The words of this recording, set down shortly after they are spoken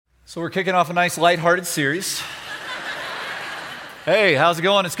So we're kicking off a nice lighthearted series. Hey, how's it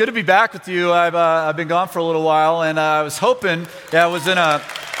going? It's good to be back with you. I've been gone for a little while, and I was hoping,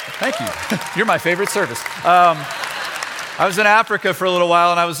 thank you. You're my favorite service. I was in Africa for a little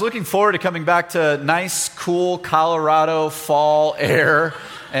while, and I was looking forward to coming back to nice, cool Colorado fall air.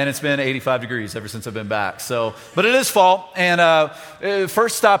 And it's been 85 degrees ever since I've been back. But it is fall, and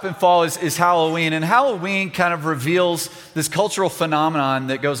first stop in fall is Halloween. And Halloween kind of reveals this cultural phenomenon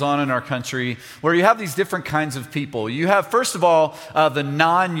that goes on in our country where you have these different kinds of people. You have, first of all, the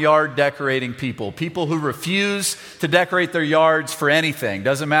non-yard decorating people who refuse to decorate their yards for anything.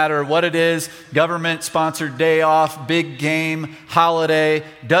 Doesn't matter what it is, government-sponsored day off, big game, holiday,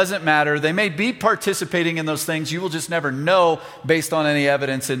 doesn't matter. They may be participating in those things. You will just never know based on any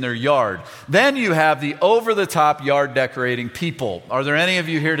evidence in their yard. Then you have the over-the-top yard decorating people. Are there any of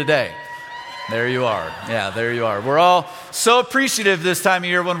you here today? There you are. Yeah, there you are. We're all so appreciative this time of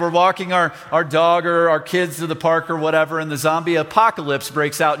year when we're walking our dog or our kids to the park or whatever, and the zombie apocalypse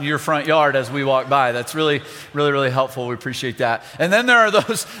breaks out in your front yard as we walk by. That's really, really, really helpful. We appreciate that. And then there are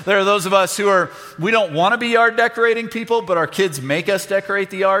those of us we don't want to be yard decorating people, but our kids make us decorate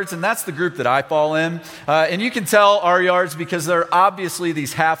the yards, and that's the group that I fall in. And you can tell our yards because there are obviously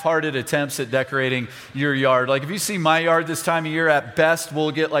these half-hearted attempts at decorating your yard. Like if you see my yard this time of year, at best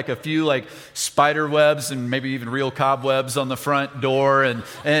we'll get like a few spider webs and maybe even real cobwebs on the front door,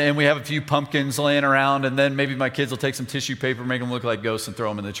 and we have a few pumpkins laying around, and then maybe my kids will take some tissue paper, make them look like ghosts, and throw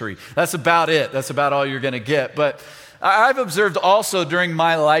them in the tree. That's about it. That's about all you're going to get. But I've observed also during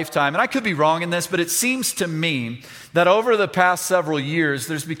my lifetime, and I could be wrong in this, but it seems to me that over the past several years,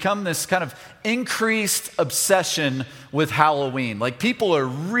 there's become this kind of increased obsession with Halloween. Like people are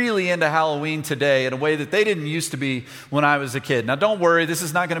really into Halloween today in a way that they didn't used to be when I was a kid. Now don't worry, this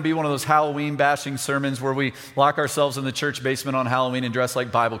is not going to be one of those Halloween bashing sermons where we lock ourselves in the church basement on Halloween and dress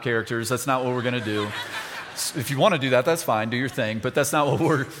like Bible characters. That's not what we're going to do. If you want to do that, that's fine, do your thing, but that's not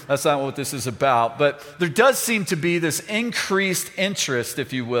what this is about. But there does seem to be this increased interest,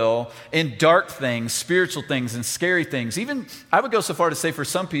 if you will, in dark things, spiritual things, and scary things. Even, I would go so far to say for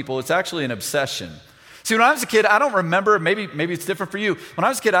some people, it's actually an obsession. See, when I was a kid, I don't remember, maybe it's different for you. When I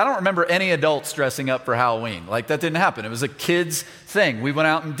was a kid, I don't remember any adults dressing up for Halloween. Like that didn't happen. It was a kid's thing. We went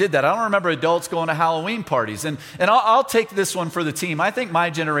out and did that. I don't remember adults going to Halloween parties. And I'll take this one for the team. I think my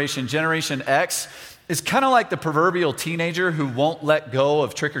generation, Generation X, is kind of like the proverbial teenager who won't let go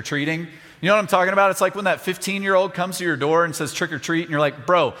of trick-or-treating. You know what I'm talking about? It's like when that 15-year-old comes to your door and says trick-or-treat, and you're like,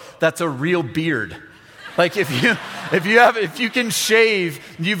 bro, that's a real beard. Like if you can shave,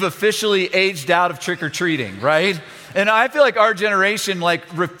 you've officially aged out of trick-or-treating, right? And I feel like our generation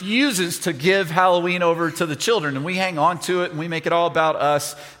refuses to give Halloween over to the children, and we hang on to it and we make it all about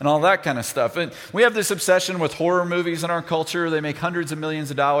us and all that kind of stuff. And we have this obsession with horror movies in our culture. They make hundreds of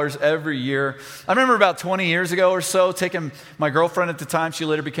millions of dollars every year. I remember about 20 years ago or so taking my girlfriend at the time, she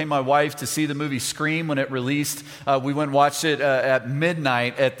later became my wife, to see the movie Scream when it released. We went and watched it at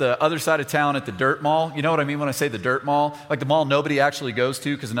midnight at the other side of town at the Dirt Mall. You know what I mean when I say the Dirt Mall? Like the mall nobody actually goes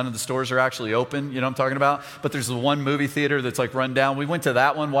to because none of the stores are actually open. You know what I'm talking about? But there's the one movie theater that's run down. We went to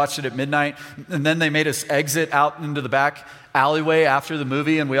that one, watched it at midnight, and then they made us exit out into the back alleyway after the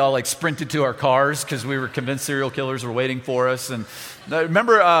movie, and we all sprinted to our cars because we were convinced serial killers were waiting for us. And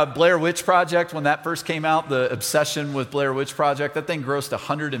remember Blair Witch Project when that first came out, the obsession with Blair Witch Project? That thing grossed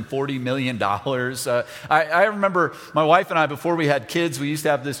 $140 million. I remember my wife and I, before we had kids, we used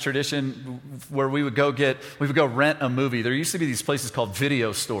to have this tradition where we would go rent a movie. There used to be these places called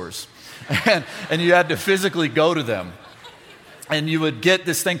video stores. And you had to physically go to them. And you would get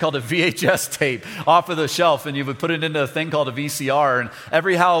this thing called a VHS tape off of the shelf, and you would put it into a thing called a VCR. And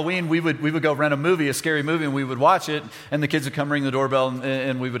every Halloween, we would go rent a scary movie, and we would watch it, and the kids would come ring the doorbell,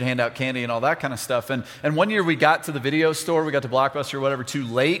 and we would hand out candy and all that kind of stuff. And one year we got to the video store, we got to Blockbuster or whatever too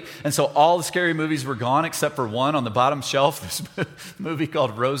late, and so all the scary movies were gone except for one on the bottom shelf, this movie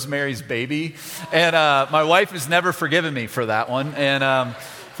called Rosemary's Baby. And my wife has never forgiven me for that one. And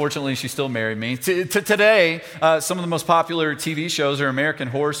fortunately, she still married me. Today, some of the most popular TV shows are American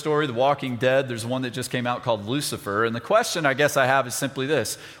Horror Story, The Walking Dead. There's one that just came out called Lucifer. And the question I guess I have is simply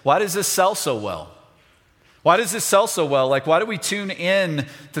this: why does this sell so well? Why does this sell so well? Why do we tune in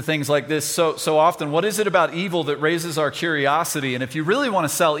to things like this so often? What is it about evil that raises our curiosity? And if you really want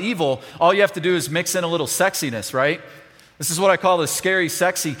to sell evil, all you have to do is mix in a little sexiness, right? This is what I call the scary,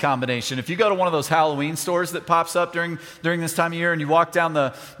 sexy combination. If you go to one of those Halloween stores that pops up during this time of year and you walk down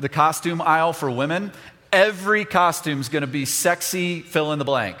the costume aisle for women, every costume is going to be sexy, fill in the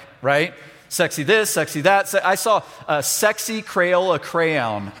blank, right? Sexy this, sexy that. I saw a sexy Crayola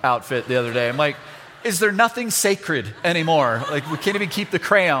crayon outfit the other day. I'm like, is there nothing sacred anymore? Like, we can't even keep the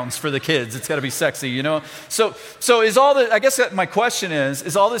crayons for the kids. It's got to be sexy, you know? So is all the, I guess that my question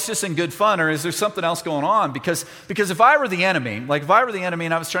is all this just in good fun, or is there something else going on? Because if I were the enemy,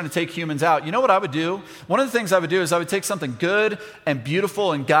 and I was trying to take humans out, you know what I would do? One of the things I would do is I would take something good and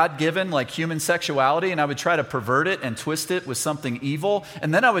beautiful and God-given, like human sexuality, and I would try to pervert it and twist it with something evil,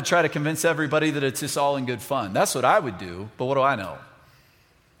 and then I would try to convince everybody that it's just all in good fun. That's what I would do, but what do I know?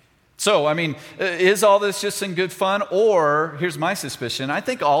 So, I mean, is all this just in good fun? Or, here's my suspicion, I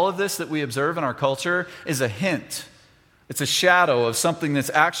think all of this that we observe in our culture is a hint. It's a shadow of something that's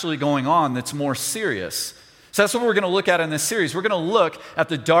actually going on that's more serious. So that's what we're going to look at in this series. We're going to look at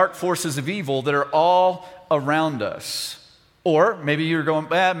the dark forces of evil that are all around us. Or maybe you're going,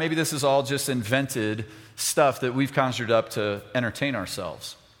 maybe this is all just invented stuff that we've conjured up to entertain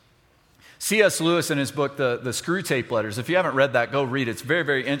ourselves. C.S. Lewis in his book, The Screwtape Letters, if you haven't read that, go read it. It's very,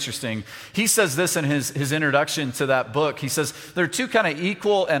 very interesting. He says this in his introduction to that book. He says, there are two kind of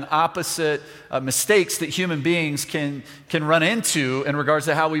equal and opposite mistakes that human beings can run into in regards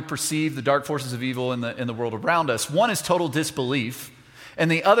to how we perceive the dark forces of evil in the world around us. One is total disbelief, and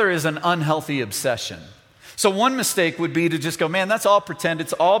the other is an unhealthy obsession. So one mistake would be to just go, man, that's all pretend.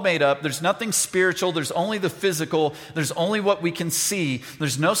 It's all made up. There's nothing spiritual. There's only the physical. There's only what we can see.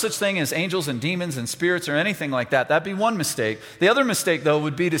 There's no such thing as angels and demons and spirits or anything like that. That'd be one mistake. The other mistake, though,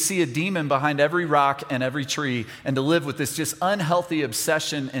 would be to see a demon behind every rock and every tree and to live with this just unhealthy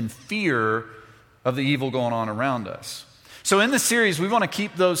obsession and fear of the evil going on around us. So in this series, we want to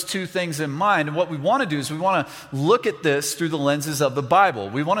keep those two things in mind. And what we want to do is we want to look at this through the lenses of the Bible.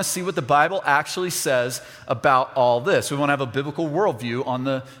 We want to see what the Bible actually says about all this. We want to have a biblical worldview on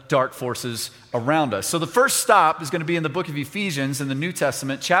the dark forces around us. So the first stop is going to be in the book of Ephesians in the New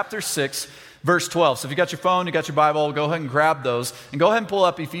Testament, chapter 6, verse 12. So if you got your phone, you got your Bible, go ahead and grab those. And go ahead and pull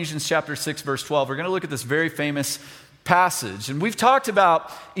up Ephesians chapter 6, verse 12. We're going to look at this very famous passage. And we've talked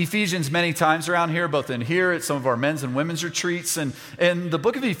about Ephesians many times around here, both in here at some of our men's and women's retreats. And the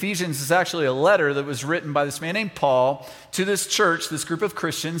book of Ephesians is actually a letter that was written by this man named Paul to this church, this group of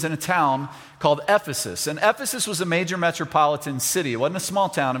Christians in a town called Ephesus. And Ephesus was a major metropolitan city. It wasn't a small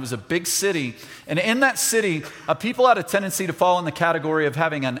town, it was a big city. And in that city, people had a tendency to fall in the category of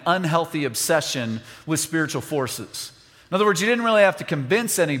having an unhealthy obsession with spiritual forces. In other words, you didn't really have to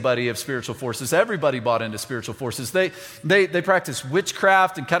convince anybody of spiritual forces. Everybody bought into spiritual forces. They practiced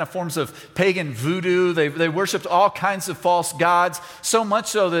witchcraft and kind of forms of pagan voodoo. They worshiped all kinds of false gods, so much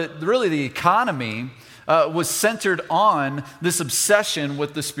so that really the economy was centered on this obsession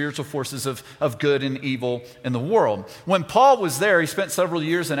with the spiritual forces of good and evil in the world. When Paul was there, he spent several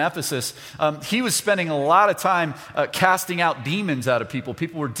years in Ephesus. He was spending a lot of time casting out demons out of people.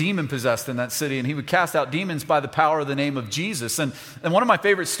 People were demon-possessed in that city, and he would cast out demons by the power of the name of Jesus. And one of my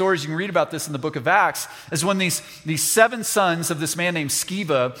favorite stories, you can read about this in the book of Acts, is when these 7 sons of this man named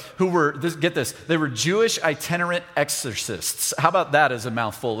Sceva, who were, get this, they were Jewish itinerant exorcists. How about that as a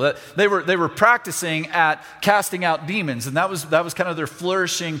mouthful? They were practicing at casting out demons, and that was kind of their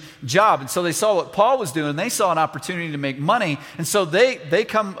flourishing job. And so they saw what Paul was doing. They saw an opportunity to make money, and so they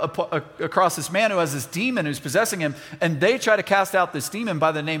come across this man who has this demon who's possessing him, and they try to cast out this demon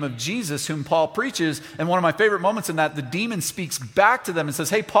by the name of Jesus, whom Paul preaches. And one of my favorite moments in that, the demon speaks back to them and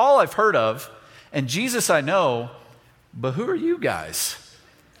says, "Hey, Paul I've heard of, and Jesus I know, but who are you guys?"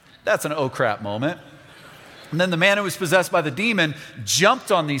 That's an oh crap moment. And then the man who was possessed by the demon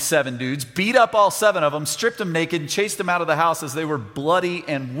jumped on these 7 dudes, beat up all 7 of them, stripped them naked, and chased them out of the house as they were bloody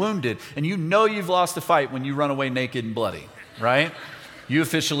and wounded. And you know you've lost a fight when you run away naked and bloody, right? You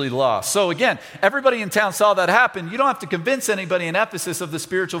officially lost. So again, everybody in town saw that happen. You don't have to convince anybody in Ephesus of the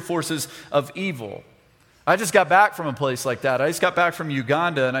spiritual forces of evil. I just got back from a place like that. I just got back from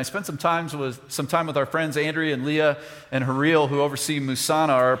Uganda, and I spent some time with our friends Andrea and Leah and Haril, who oversee Musana,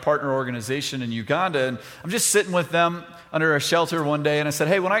 our partner organization in Uganda. And I'm just sitting with them under a shelter one day, and I said,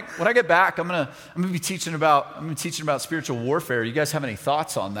 "Hey, when I get back, I'm gonna be teaching about spiritual warfare. You guys have any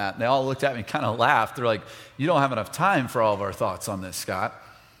thoughts on that?" And they all looked at me and kind of laughed. They're like, "You don't have enough time for all of our thoughts on this, Scott."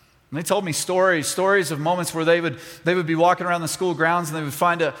 And they told me stories of moments where they would be walking around the school grounds, and they would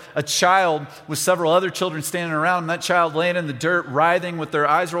find a child with several other children standing around, and that child laying in the dirt, writhing with their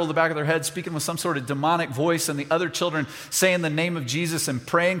eyes rolled to the back of their head, speaking with some sort of demonic voice, and the other children saying the name of Jesus and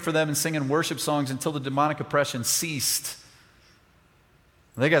praying for them and singing worship songs until the demonic oppression ceased.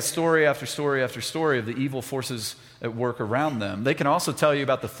 They got story after story after story of the evil forces at work around them. They can also tell you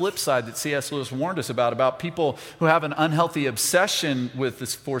about the flip side that C.S. Lewis warned us about people who have an unhealthy obsession with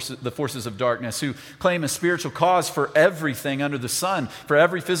the forces of darkness, who claim a spiritual cause for everything under the sun. For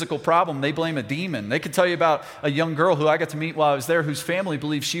every physical problem, they blame a demon. They could tell you about a young girl who I got to meet while I was there, whose family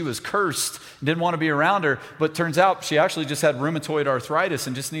believed she was cursed and didn't want to be around her, but turns out she actually just had rheumatoid arthritis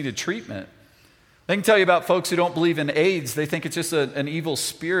and just needed treatment. They can tell you about folks who don't believe in AIDS. They think it's just an evil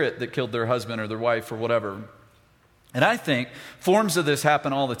spirit that killed their husband or their wife or whatever. And I think forms of this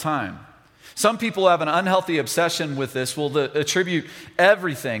happen all the time. Some people have an unhealthy obsession with this, will attribute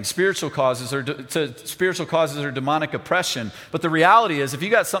everything, spiritual causes or demonic oppression. But the reality is, if you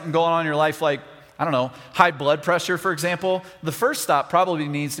got something going on in your life like, I don't know, high blood pressure, for example, the first stop probably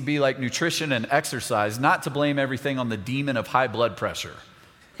needs to be like nutrition and exercise, not to blame everything on the demon of high blood pressure,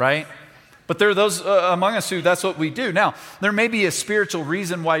 right? But there are those among us who that's what we do. Now, there may be a spiritual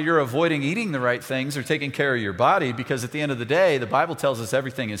reason why you're avoiding eating the right things or taking care of your body, because at the end of the day, the Bible tells us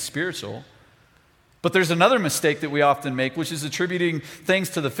everything is spiritual. But there's another mistake that we often make, which is attributing things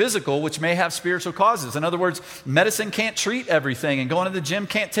to the physical, which may have spiritual causes. In other words, medicine can't treat everything, and going to the gym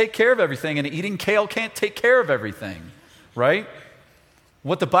can't take care of everything, and eating kale can't take care of everything, right?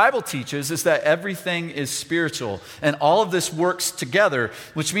 What the Bible teaches is that everything is spiritual, and all of this works together,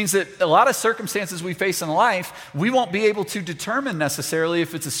 which means that a lot of circumstances we face in life, we won't be able to determine necessarily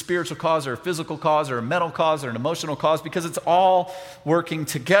if it's a spiritual cause or a physical cause or a mental cause or an emotional cause, because it's all working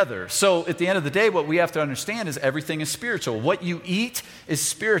together. So at the end of the day, what we have to understand is everything is spiritual. What you eat is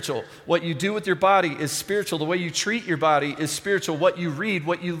spiritual. What you do with your body is spiritual. The way you treat your body is spiritual. What you read,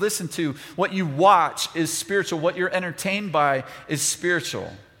 what you listen to, what you watch is spiritual. What you're entertained by is spiritual.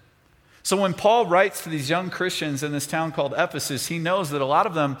 So when Paul writes to these young Christians in this town called Ephesus, he knows that a lot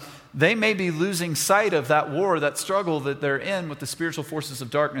of them, they may be losing sight of that war, that struggle that they're in with the spiritual forces of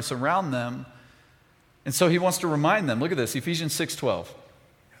darkness around them. And so he wants to remind them. Look at this, Ephesians 6:12.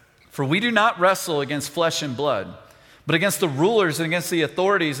 For we do not wrestle against flesh and blood, but against the rulers and against the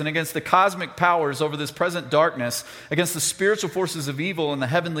authorities and against the cosmic powers over this present darkness, against the spiritual forces of evil in the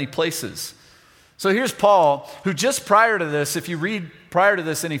heavenly places. So here's Paul, who just prior to this, if you read prior to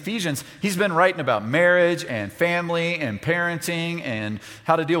this in Ephesians, he's been writing about marriage and family and parenting and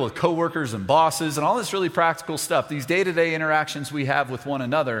how to deal with coworkers and bosses and all this really practical stuff, these day-to-day interactions we have with one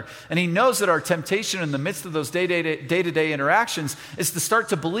another. And he knows that our temptation in the midst of those day-to-day interactions is to start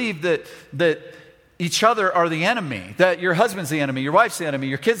to believe that each other are the enemy, that your husband's the enemy, your wife's the enemy,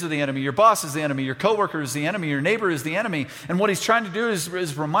 your kids are the enemy, your boss is the enemy, your coworker is the enemy, your neighbor is the enemy. And what he's trying to do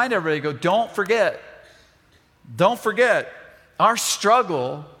is remind everybody, don't forget, our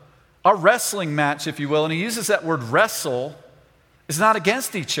struggle, our wrestling match, if you will, and he uses that word wrestle, is not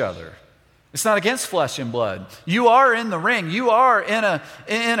against each other. It's not against flesh and blood. You are in the ring. You are in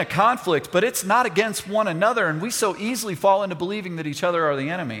a conflict, but it's not against one another. And we so easily fall into believing that each other are the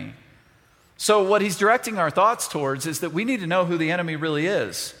enemy. So what he's directing our thoughts towards is that we need to know who the enemy really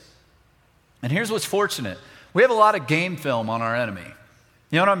is. And here's what's fortunate. We have a lot of game film on our enemy.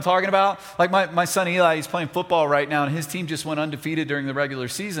 You know what I'm talking about? Like my son Eli, he's playing football right now, and his team just went undefeated during the regular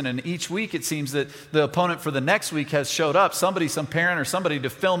season. And each week it seems that the opponent for the next week has showed up, some parent or somebody to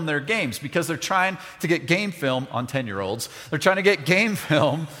film their games, because they're trying to get game film on 10-year-olds. They're trying to get game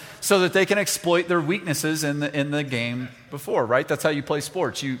film so that they can exploit their weaknesses in the game before, right? That's how you play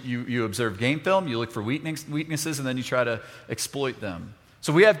sports. You observe game film, you look for weaknesses, and then you try to exploit them.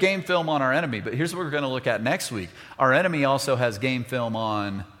 So we have game film on our enemy, but here's what we're going to look at next week. Our enemy also has game film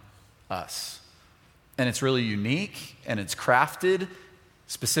on us. And it's really unique, and it's crafted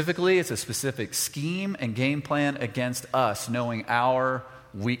specifically. It's a specific scheme and game plan against us, knowing our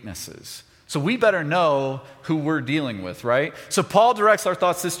weaknesses. So we better know who we're dealing with, right? So Paul directs our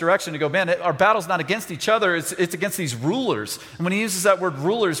thoughts this direction to go, man, our battle's not against each other, it's against these rulers. And when he uses that word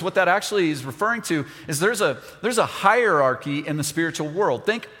rulers, what that actually is referring to is there's a hierarchy in the spiritual world.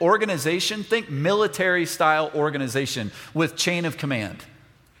 Think organization, think military-style organization with chain of command.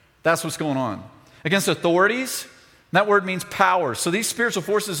 That's what's going on. Against authorities, that word means power. So these spiritual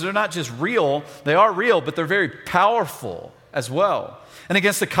forces, they're not just real, they are real, but they're very powerful as well. And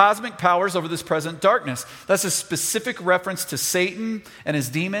against the cosmic powers over this present darkness. That's a specific reference to Satan and his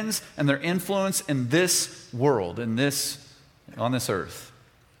demons and their influence in this world, on this earth.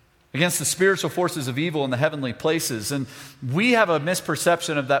 Against the spiritual forces of evil in the heavenly places. And we have a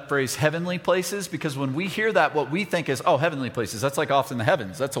misperception of that phrase, heavenly places, because when we hear that, what we think is, oh, heavenly places, that's like off in the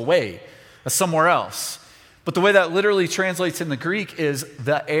heavens. That's away. That's somewhere else. But the way that literally translates in the Greek is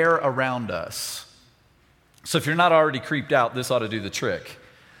the air around us. So if you're not already creeped out, this ought to do the trick.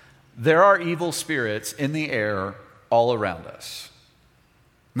 There are evil spirits in the air all around us.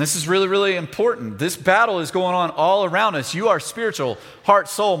 And this is really, really important. This battle is going on all around us. You are spiritual, heart,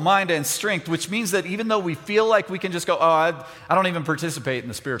 soul, mind, and strength, which means that even though we feel like we can just go, I don't even participate in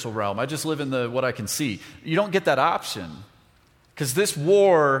the spiritual realm. I just live in what I can see. You don't get that option because this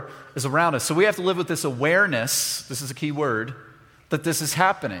war is around us. So we have to live with this awareness, this is a key word, that this is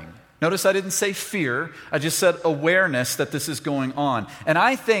happening. Notice I didn't say fear. I just said awareness that this is going on. And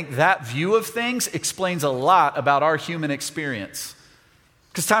I think that view of things explains a lot about our human experience.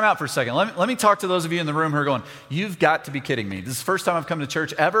 Because time out for a second. Let me talk to those of you in the room who are going, you've got to be kidding me. This is the first time I've come to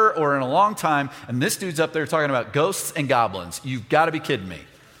church ever or in a long time, and this dude's up there talking about ghosts and goblins. You've got to be kidding me.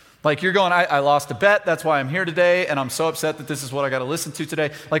 Like you're going, I lost a bet, that's why I'm here today, and I'm so upset that this is what I got to listen to today.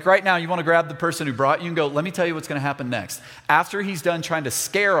 Like right now, you want to grab the person who brought you and go, let me tell you what's going to happen next. After he's done trying to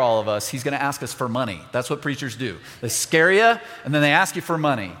scare all of us, he's going to ask us for money. That's what preachers do. They scare you, and then they ask you for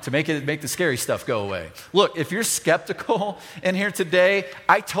money to make the scary stuff go away. Look, if you're skeptical in here today,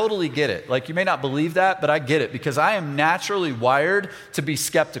 I totally get it. Like you may not believe that, but I get it because I am naturally wired to be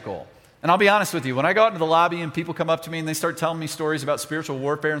skeptical. And I'll be honest with you, when I go out into the lobby and people come up to me and they start telling me stories about spiritual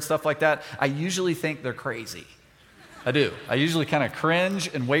warfare and stuff like that, I usually think they're crazy. I do. I usually kind of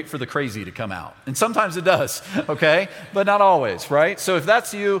cringe and wait for the crazy to come out. And sometimes it does, okay? But not always, right? So if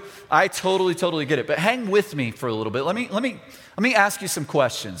that's you, I totally get it. But hang with me for a little bit. Let me ask you some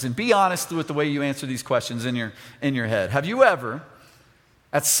questions and be honest with the way you answer these questions in your head. Have you ever,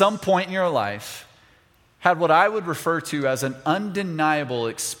 at some point in your life, had what I would refer to as an undeniable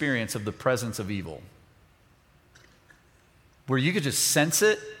experience of the presence of evil? Where you could just sense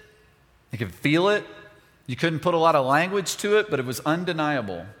it, you could feel it, you couldn't put a lot of language to it, but it was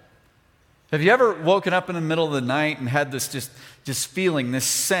undeniable. Have you ever woken up in the middle of the night and had this just feeling, this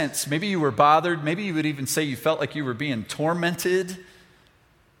sense, maybe you were bothered, maybe you would even say you felt like you were being tormented,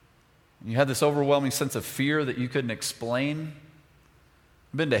 you had this overwhelming sense of fear that you couldn't explain?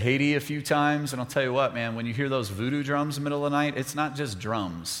 I've been to Haiti a few times, and I'll tell you what, man, when you hear those voodoo drums in the middle of the night, it's not just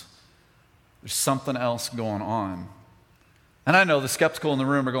drums. There's something else going on. And I know the skeptical in the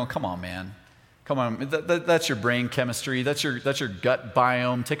room are going, come on, man. Come on, that's your brain chemistry. That's your gut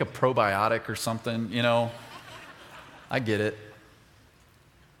biome. Take a probiotic or something, you know. I get it.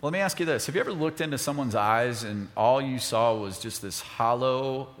 Let me ask you this. Have you ever looked into someone's eyes and all you saw was just this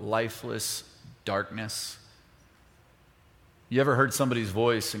hollow, lifeless darkness? You ever heard somebody's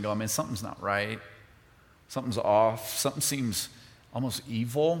voice and go, man, something's not right. Something's off. Something seems almost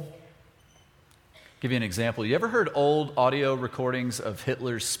evil. Give you an example. You ever heard old audio recordings of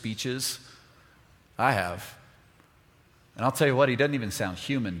Hitler's speeches? I have. And I'll tell you what, he doesn't even sound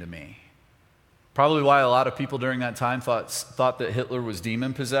human to me. Probably why a lot of people during that time thought that Hitler was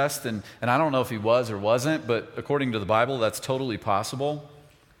demon-possessed. And I don't know if he was or wasn't, but according to the Bible, that's totally possible.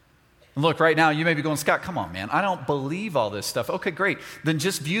 And look, right now, you may be going, Scott, come on, man. I don't believe all this stuff. Okay, great. Then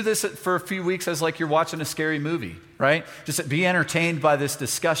just view this for a few weeks as like you're watching a scary movie, right? Just be entertained by this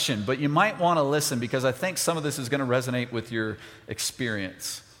discussion. But you might want to listen because I think some of this is going to resonate with your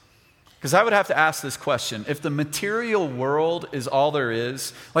experience. Because I would have to ask this question. If the material world is all there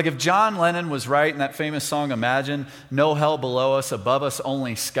is, like if John Lennon was right in that famous song, Imagine, no hell below us, above us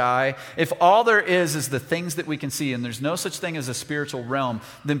only sky, if all there is the things that we can see and there's no such thing as a spiritual realm,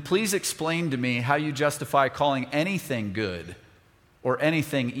 then please explain to me how you justify calling anything good or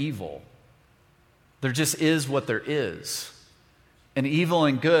anything evil. There just is what there is. And evil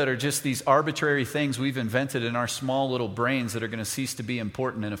and good are just these arbitrary things we've invented in our small little brains that are going to cease to be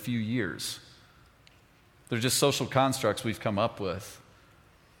important in a few years. They're just social constructs we've come up with.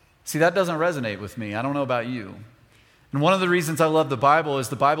 See, that doesn't resonate with me. I don't know about you. And one of the reasons I love the Bible is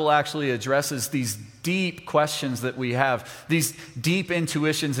the Bible actually addresses these deep questions that we have, these deep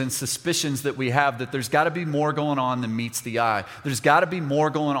intuitions and suspicions that we have that there's got to be more going on than meets the eye. There's got to be more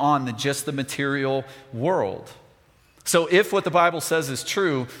going on than just the material world. So if what the Bible says is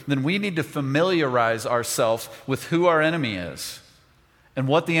true, then we need to familiarize ourselves with who our enemy is and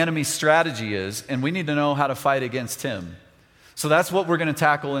what the enemy's strategy is, and we need to know how to fight against him. So that's what we're going to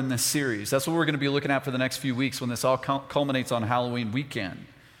tackle in this series. That's what we're going to be looking at for the next few weeks when this all culminates on Halloween weekend.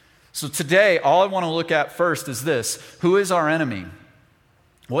 So today, all I want to look at first is this. Who is our enemy?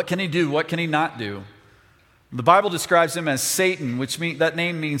 What can he do? What can he not do? The Bible describes him as Satan, which that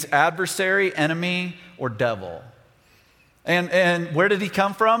name means adversary, enemy, or devil. And where did he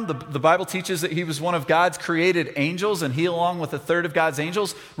come from? The Bible teaches that he was one of God's created angels, and he, along with a third of God's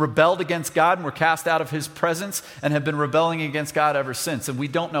angels, rebelled against God and were cast out of his presence and have been rebelling against God ever since. And we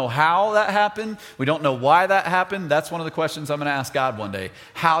don't know how that happened. We don't know why that happened. That's one of the questions I'm going to ask God one day.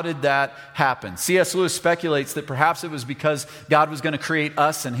 How did that happen? C.S. Lewis speculates that perhaps it was because God was going to create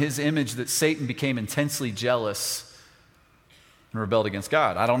us in his image that Satan became intensely jealous and rebelled against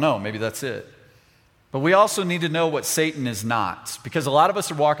God. I don't know, maybe that's it. But we also need to know what Satan is not, because a lot of us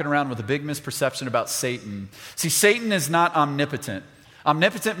are walking around with a big misperception about Satan. See, Satan is not omnipotent.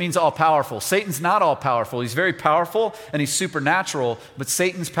 Omnipotent means all-powerful. Satan's not all-powerful. He's very powerful and he's supernatural, but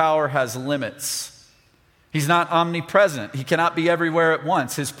Satan's power has limits. He's not omnipresent. He cannot be everywhere at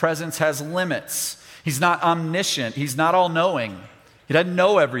once. His presence has limits. He's not omniscient. He's not all-knowing. He doesn't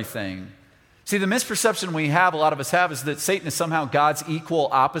know everything. See, the misperception we have, a lot of us have, is that Satan is somehow God's equal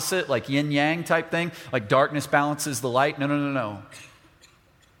opposite, like yin-yang type thing, like darkness balances the light. No.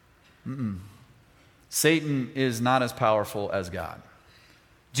 Satan is not as powerful as God.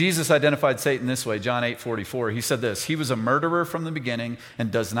 Jesus identified Satan this way, John 8:44. He said this, "He was a murderer from the beginning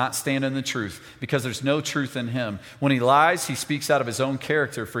and does not stand in the truth because there's no truth in him. When he lies, he speaks out of his own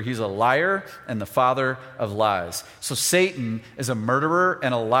character, for he's a liar and the father of lies." So Satan is a murderer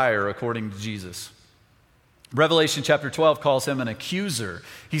and a liar according to Jesus. Revelation chapter 12 calls him an accuser.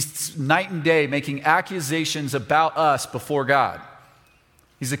 He's night and day making accusations about us before God.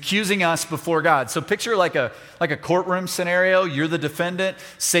 He's accusing us before God. So picture like a courtroom scenario. You're the defendant.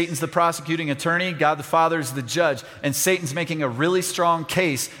 Satan's the prosecuting attorney. God the Father is the judge. And Satan's making a really strong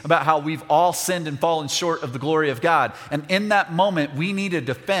case about how we've all sinned and fallen short of the glory of God. And in that moment, we need a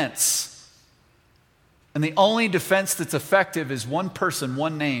defense. And the only defense that's effective is one person,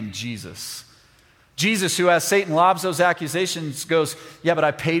 one name, Jesus. Jesus, who as Satan lobs those accusations, goes, "Yeah, but I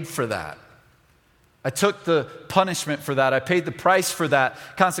paid for that. I took the punishment for that. I paid the price for that."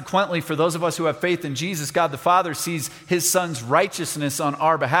 Consequently, for those of us who have faith in Jesus, God the Father sees his Son's righteousness on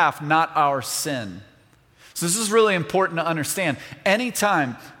our behalf, not our sin. So this is really important to understand.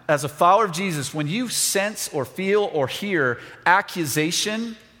 Anytime, as a follower of Jesus, when you sense or feel or hear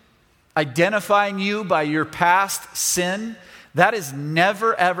accusation identifying you by your past sin, that is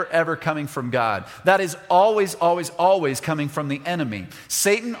never, ever, ever coming from God. That is always, always, always coming from the enemy.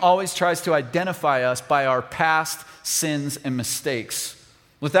 Satan always tries to identify us by our past sins and mistakes.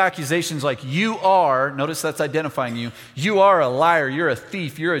 With accusations like, "You are," notice that's identifying you, "You are a liar, you're a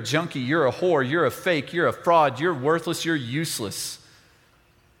thief, you're a junkie, you're a whore, you're a fake, you're a fraud, you're worthless, you're useless."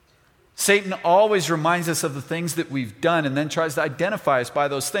 Satan always reminds us of the things that we've done and then tries to identify us by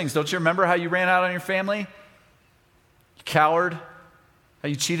those things. Don't you remember how you ran out on your family? Coward, how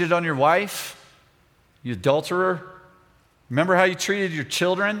you cheated on your wife, you adulterer. Remember how you treated your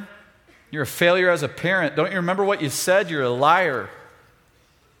children? You're a failure as a parent. Don't you remember what you said? You're a liar.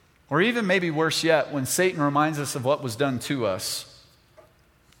 Or even maybe worse yet, when Satan reminds us of what was done to us.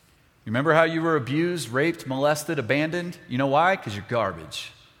 You remember how you were abused, raped, molested, abandoned? You know why? Because you're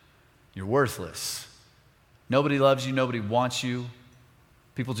garbage. You're worthless. Nobody loves you. Nobody wants you.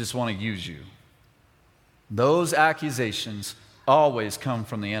 People just want to use you. Those accusations always come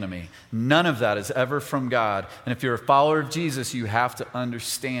from the enemy. None of that is ever from God. And if you're a follower of Jesus, you have to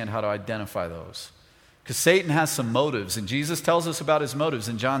understand how to identify those. Because Satan has some motives, and Jesus tells us about his motives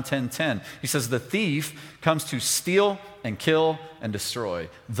in John 10:10. He says, "The thief comes to steal and kill and destroy."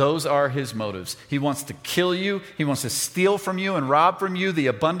 Those are his motives. He wants to kill you. He wants to steal from you and rob from you the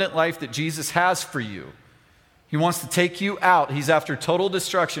abundant life that Jesus has for you. He wants to take you out. He's after total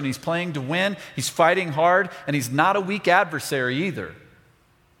destruction. He's playing to win. He's fighting hard, and he's not a weak adversary either.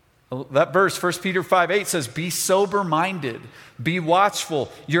 That verse, 1 Peter 5:8 says, "Be sober-minded, be watchful.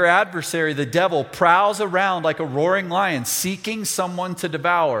 Your adversary, the devil, prowls around like a roaring lion, seeking someone to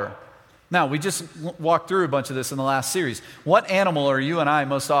devour." Now, we just walked through a bunch of this in the last series. What animal are you and I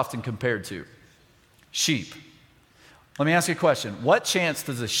most often compared to? Sheep. Let me ask you a question. What chance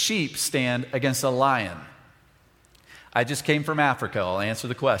does a sheep stand against a lion? I just came from Africa. I'll answer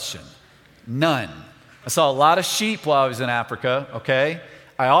the question. None. I saw a lot of sheep while I was in Africa, okay?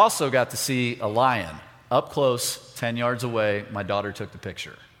 I also got to see a lion up close, 10 yards away. My daughter took the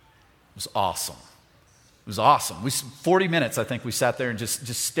picture. It was awesome. It was awesome. 40 minutes, I think, we sat there and just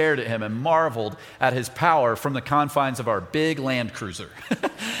stared at him and marveled at his power from the confines of our big Land Cruiser.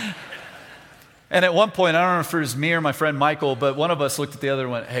 And at one point, I don't know if it was me or my friend Michael, but one of us looked at the other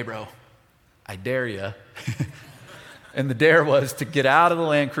and went, "Hey, bro, I dare you." And the dare was to get out of the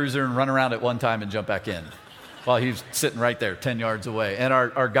Land Cruiser and run around at one time and jump back in while he was sitting right there 10 yards away. And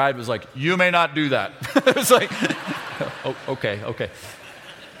our guide was like, "You may not do that." It was like, oh, okay.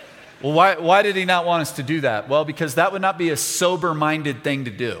 Well, why did he not want us to do that? Well, because that would not be a sober-minded thing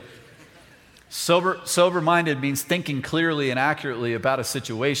to do. Sober-minded means thinking clearly and accurately about a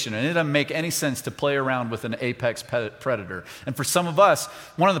situation, and it doesn't make any sense to play around with an apex predator. And for some of us,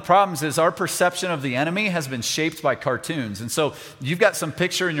 one of the problems is our perception of the enemy has been shaped by cartoons. And so you've got some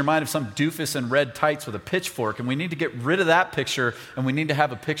picture in your mind of some doofus in red tights with a pitchfork, and we need to get rid of that picture, and we need to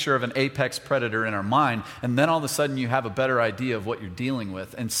have a picture of an apex predator in our mind, and then all of a sudden you have a better idea of what you're dealing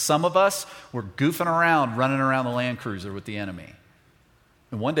with. And some of us, we're goofing around, running around the Land Cruiser with the enemy.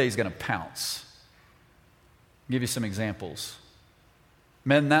 And one day he's going to pounce. I'll give you some examples.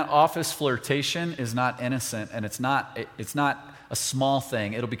 Men, that office flirtation is not innocent, and it's not a small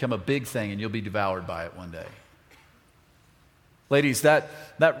thing. It'll become a big thing, and you'll be devoured by it one day. Ladies,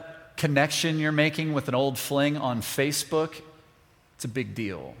 that connection you're making with an old fling on Facebook, it's a big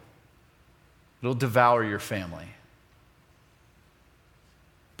deal. It'll devour your family.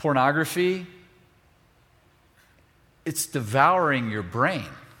 Pornography, it's devouring your brain,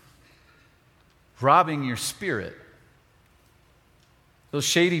 robbing your spirit. Those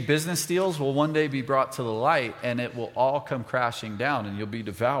shady business deals will one day be brought to the light, and it will all come crashing down, and you'll be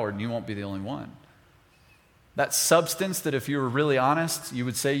devoured, and you won't be the only one. That substance that, if you were really honest, you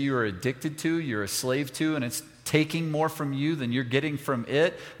would say you are addicted to, you're a slave to, and it's taking more from you than you're getting from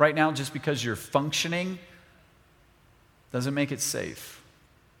it right now just because you're functioning, doesn't make it safe.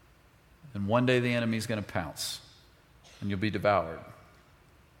 And one day the enemy's going to pounce, and you'll be devoured.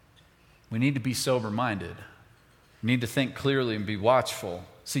 We need to be sober-minded. We need to think clearly and be watchful.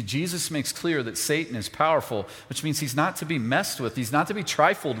 See, Jesus makes clear that Satan is powerful, which means he's not to be messed with. He's not to be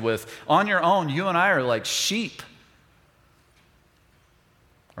trifled with. On your own, you and I are like sheep.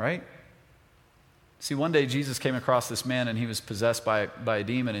 Right? See, one day Jesus came across this man, and he was possessed by a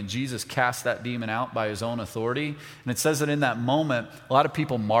demon, and Jesus cast that demon out by his own authority. And it says that in that moment, a lot of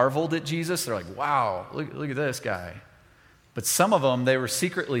people marveled at Jesus. They're like, wow, look at this guy. But some of them, they were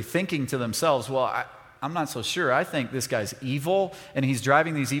secretly thinking to themselves, well, I'm not so sure. I think this guy's evil, and he's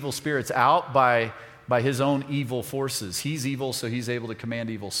driving these evil spirits out by his own evil forces. He's evil, so he's able to command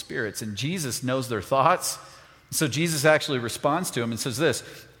evil spirits. And Jesus knows their thoughts. So Jesus actually responds to him and says this: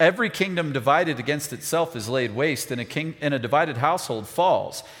 every kingdom divided against itself is laid waste, and a divided household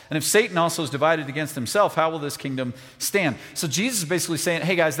falls. And if Satan also is divided against himself, how will this kingdom stand? So Jesus is basically saying,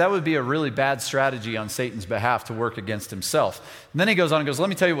 hey guys, that would be a really bad strategy on Satan's behalf to work against himself. And then he goes on and goes, let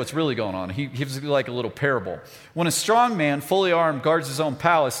me tell you what's really going on. He gives like a little parable. When a strong man, fully armed, guards his own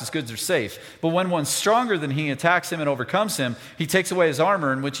palace, his goods are safe. But when one stronger than he attacks him and overcomes him, he takes away his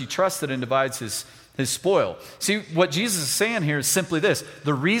armor in which he trusted and divides his spoil. See, what Jesus is saying here is simply this: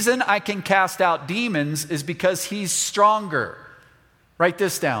 the reason I can cast out demons is because he's stronger. Write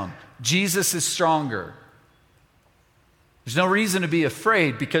this down. Jesus is stronger. There's no reason to be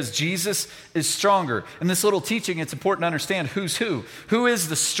afraid because Jesus is stronger. In this little teaching, it's important to understand who's who. Who is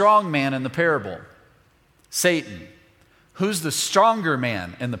the strong man in the parable? Satan. Who's the stronger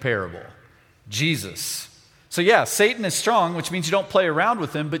man in the parable? Jesus. So yeah, Satan is strong, which means you don't play around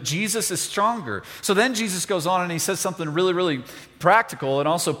with him, but Jesus is stronger. So then Jesus goes on and he says something really, really practical and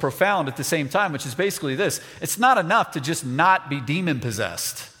also profound at the same time, which is basically this: it's not enough to just not be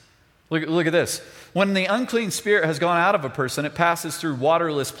demon-possessed. Look at this. When the unclean spirit has gone out of a person, it passes through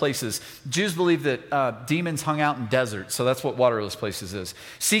waterless places. Jews believe that demons hung out in deserts, so that's what waterless places is.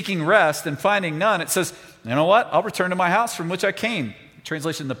 Seeking rest and finding none, it says, you know what? I'll return to my house from which I came.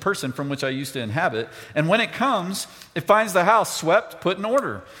 Translation, the person from which I used to inhabit. And when it comes, it finds the house swept, put in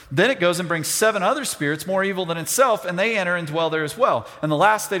order. Then it goes and brings 7 other spirits more evil than itself, and they enter and dwell there as well. And the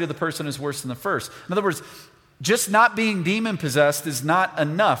last state of the person is worse than the first. In other words, just not being demon-possessed is not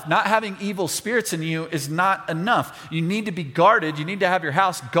enough. Not having evil spirits in you is not enough. You need to be guarded. You need to have your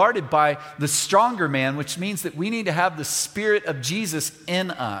house guarded by the stronger man, which means that we need to have the Spirit of Jesus in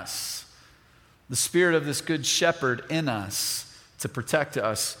us. The Spirit of this good shepherd in us, to protect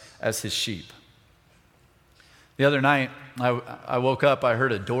us as his sheep. The other night, I woke up, I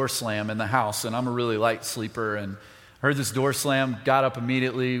heard a door slam in the house, and I'm a really light sleeper, and heard this door slam, got up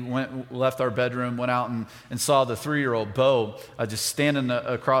immediately, left our bedroom, went out and saw the 3-year-old Bo just standing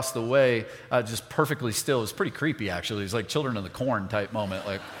across the way, just perfectly still. It was pretty creepy, actually. It was like Children of the Corn type moment,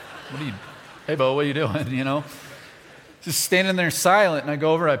 like, hey Bo, what are you doing, you know? Just standing there silent, and I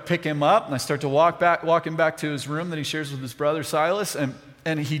go over, I pick him up, and I start to walk him back to his room that he shares with his brother Silas,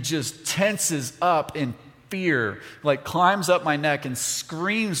 and he just tenses up in fear, like climbs up my neck and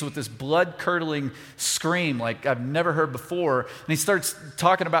screams with this blood-curdling scream like I've never heard before. And he starts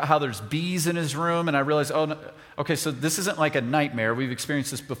talking about how there's bees in his room, and I realize, oh, no, okay, so this isn't like a nightmare. We've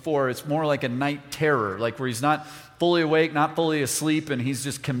experienced this before. It's more like a night terror, like where he's not fully awake, not fully asleep, and he's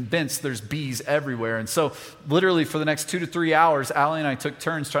just convinced there's bees everywhere. And so literally for the next 2 to 3 hours, Allie and I took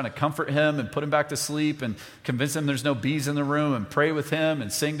turns trying to comfort him and put him back to sleep and convince him there's no bees in the room and pray with him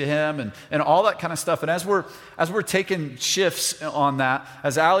and sing to him and all that kind of stuff. And as we're taking shifts on that,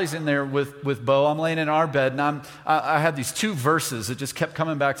 as Allie's in there with Bo, I'm laying in our bed, and I had these 2 verses that just kept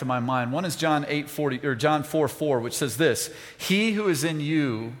coming back to my mind. One is John 4:4, which says this: "He who is in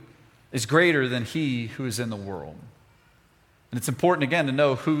you is greater than he who is in the world." And it's important, again, to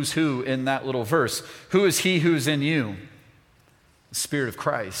know who's who in that little verse. Who is he who is in you? The Spirit of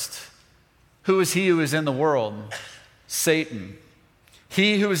Christ. Who is he who is in the world? Satan.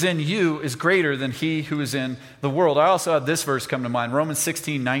 He who is in you is greater than he who is in the world. I also had this verse come to mind, Romans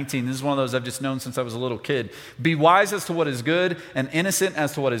 16:19. This is one of those I've just known since I was a little kid. "Be wise as to what is good and innocent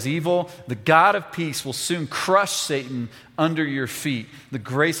as to what is evil. The God of peace will soon crush Satan under your feet. The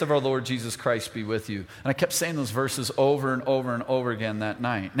grace of our Lord Jesus Christ be with you." And I kept saying those verses over and over and over again that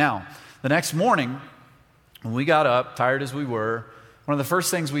night. Now, the next morning, when we got up, tired as we were, one of the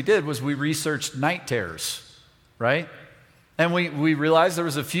first things we did was we researched night terrors, right? And we realized there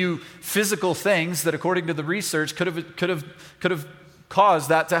was a few physical things that, according to the research, could have caused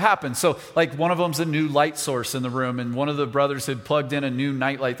that to happen. So, like, one of them's a new light source in the room, and one of the brothers had plugged in a new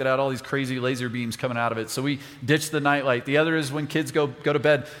nightlight that had all these crazy laser beams coming out of it. So we ditched the nightlight. The other is when kids go to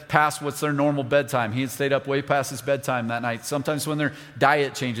bed past what's their normal bedtime. He had stayed up way past his bedtime that night. Sometimes when their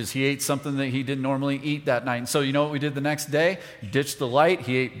diet changes, he ate something that he didn't normally eat that night. And so you know what we did the next day? Ditched the light.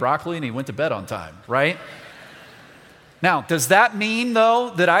 He ate broccoli and he went to bed on time, right? Now, does that mean,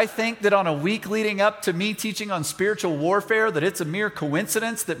 though, that I think that on a week leading up to me teaching on spiritual warfare, that it's a mere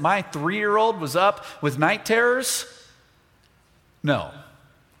coincidence that my 3-year-old was up with night terrors? No,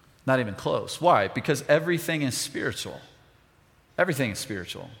 not even close. Why? Because everything is spiritual. Everything is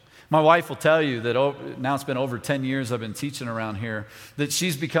spiritual. My wife will tell you that now it's been over 10 years I've been teaching around here, that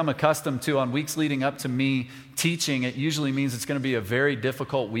she's become accustomed to, on weeks leading up to me teaching, it usually means it's going to be a very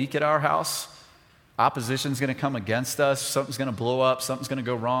difficult week at our house. Opposition's going to come against us. Something's going to blow up. Something's going to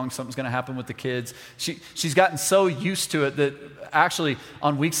go wrong. Something's going to happen with the kids. She's gotten so used to it that actually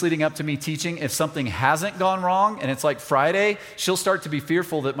on weeks leading up to me teaching, if something hasn't gone wrong and it's like Friday, she'll start to be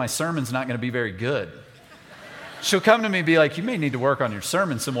fearful that my sermon's not going to be very good. She'll come to me and be like, "You may need to work on your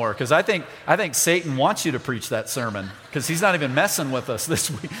sermon some more, because I think Satan wants you to preach that sermon, because he's not even messing with us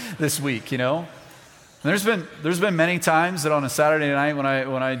this week, you know?" And there's been many times that on a Saturday night when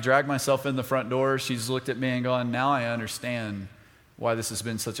I drag myself in the front door, she's looked at me and gone, "Now I understand why this has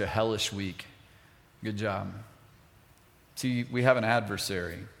been such a hellish week. Good job." See, we have an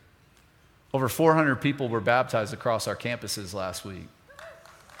adversary. Over 400 people were baptized across our campuses last week.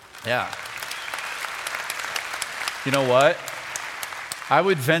 Yeah. You know what? I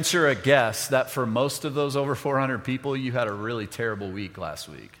would venture a guess that for most of those over 400 people, you had a really terrible week last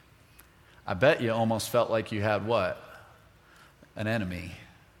week. I bet you almost felt like you had what? An enemy,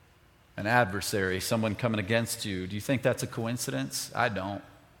 an adversary, someone coming against you. Do you think that's a coincidence? I don't.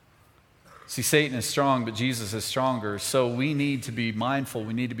 See, Satan is strong, but Jesus is stronger. So we need to be mindful.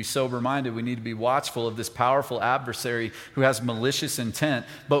 We need to be sober-minded. We need to be watchful of this powerful adversary who has malicious intent.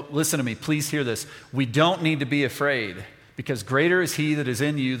 But listen to me, please hear this. We don't need to be afraid, because greater is he that is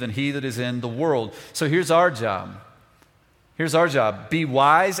in you than he that is in the world. So here's our job. Here's our job. Be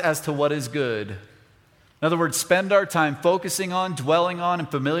wise as to what is good. In other words, spend our time focusing on, dwelling on, and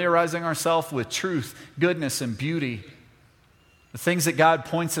familiarizing ourselves with truth, goodness, and beauty. The things that God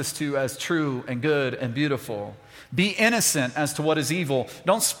points us to as true and good and beautiful. Be innocent as to what is evil.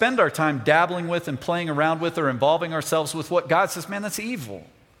 Don't spend our time dabbling with and playing around with or involving ourselves with what God says, man, that's evil.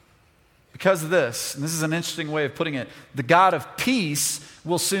 Because of this, and this is an interesting way of putting it, the God of peace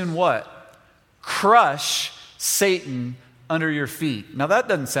will soon what? Crush Satan under your feet. Now that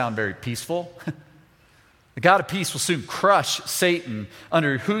doesn't sound very peaceful. The God of peace will soon crush Satan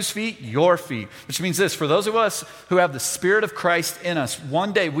under whose feet? Your feet. Which means this, for those of us who have the Spirit of Christ in us,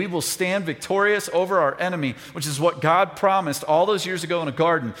 one day we will stand victorious over our enemy, which is what God promised all those years ago in a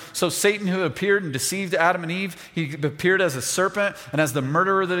garden. So Satan, who appeared and deceived Adam and Eve, he appeared as a serpent, and as the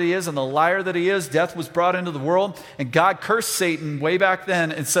murderer that he is and the liar that he is, death was brought into the world, and God cursed Satan way back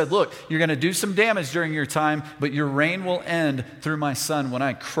then and said, look, you're going to do some damage during your time, but your reign will end through my Son when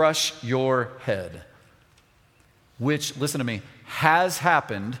I crush your head. Which, listen to me, has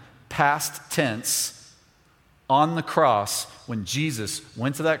happened, past tense, on the cross when Jesus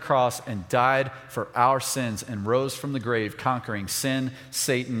went to that cross and died for our sins and rose from the grave, conquering sin,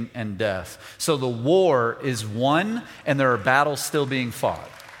 Satan, and death. So the war is won, and there are battles still being fought.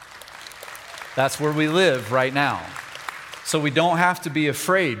 That's where we live right now. So we don't have to be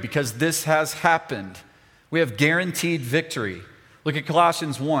afraid, because this has happened. We have guaranteed victory. Look at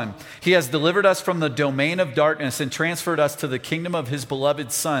Colossians 1. He has delivered us from the domain of darkness and transferred us to the kingdom of his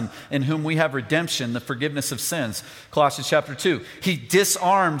beloved Son, in whom we have redemption, the forgiveness of sins. Colossians chapter 2. He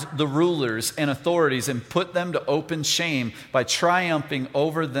disarmed the rulers and authorities and put them to open shame by triumphing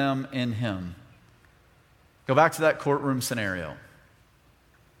over them in him. Go back to that courtroom scenario.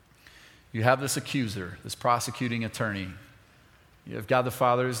 You have this accuser, this prosecuting attorney. You have God the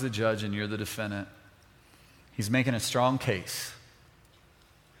Father as the judge and you're the defendant. He's making a strong case.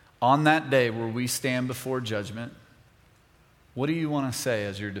 On that day where we stand before judgment, what do you want to say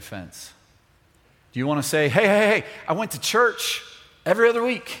as your defense? Do you want to say, hey, I went to church every other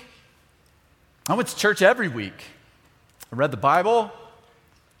week. I went to church every week. I read the Bible.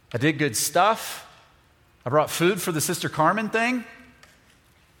 I did good stuff. I brought food for the Sister Carmen thing.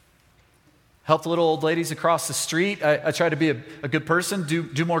 Helped little old ladies across the street. I try to be a good person,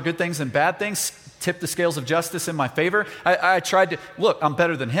 do more good things than bad things, tip the scales of justice in my favor. I tried to, look, I'm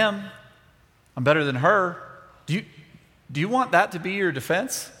better than him. I'm better than her. Do you want that to be your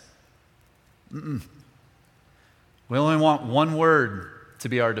defense? Mm-mm. We only want one word to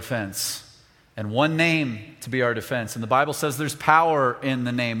be our defense and one name to be our defense. And the Bible says there's power in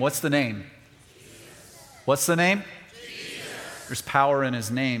the name. What's the name? Jesus. What's the name? There's power in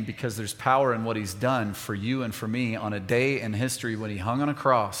his name because there's power in what he's done for you and for me on a day in history when he hung on a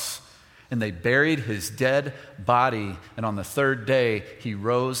cross and they buried his dead body. And on the third day, he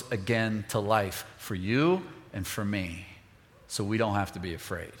rose again to life for you and for me. So we don't have to be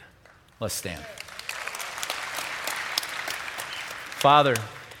afraid. Let's stand. Father,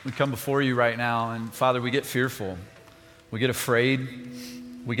 we come before you right now. And Father, we get fearful. We get afraid.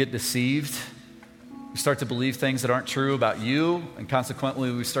 We get deceived. We start to believe things that aren't true about you, and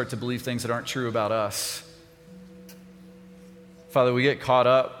consequently, we start to believe things that aren't true about us. Father, we get caught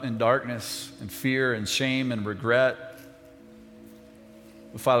up in darkness and fear and shame and regret.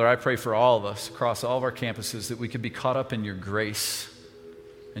 But Father, I pray for all of us across all of our campuses that we could be caught up in your grace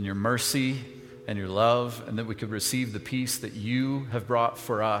and your mercy and your love, and that we could receive the peace that you have brought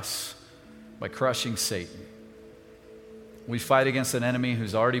for us by crushing Satan. We fight against an enemy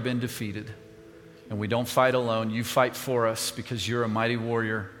who's already been defeated. And we don't fight alone. You fight for us because you're a mighty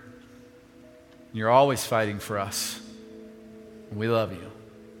warrior. You're always fighting for us. And we love you.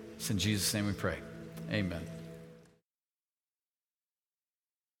 It's in Jesus' name we pray. Amen.